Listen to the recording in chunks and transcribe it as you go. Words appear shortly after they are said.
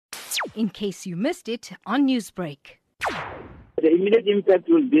in case you missed it on Newsbreak. The immediate impact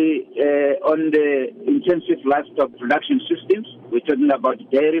will be on the intensive livestock production systems. We're talking about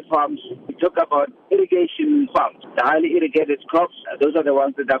dairy farms. We talk about irrigation farms, the highly irrigated crops. Those are the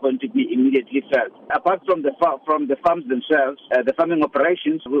ones that are going to be immediately felt. Apart from the farms themselves, the farming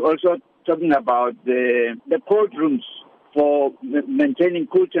operations, we're also talking about the cold rooms for maintaining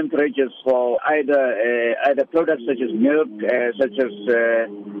cool temperatures for either products such as milk, such as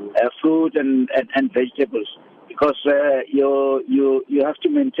fruit and vegetables. Because you have to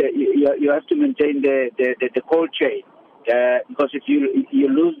maintain the cold chain. Because if you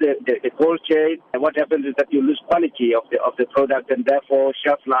lose the cold chain, what happens is that you lose quality of the product and therefore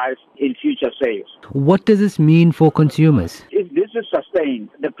shelf life in future sales. What does this mean for consumers? If this is sustained,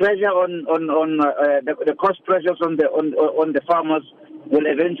 the pressure on the cost pressures on the farmers will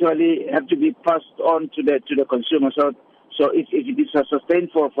eventually have to be passed on to the consumer. So if it is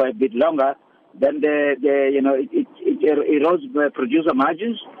sustained for a bit longer, then it erodes producer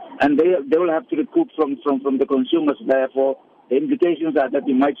margins, and they will have to recoup from the consumers. Therefore, the implications are that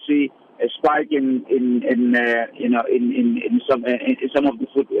you might see a spike in some of the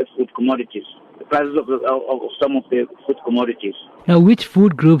food commodities, the prices of some of the food commodities. Now, which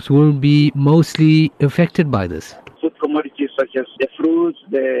food groups will be mostly affected by this? Food commodities such as the fruits,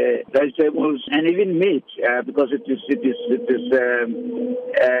 the vegetables, and even meat, because it is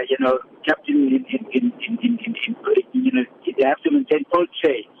kept in they have to maintain cold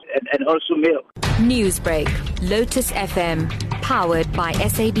chains and also milk. Newsbreak, Lotus FM, powered by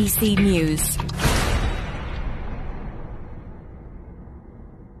SABC News.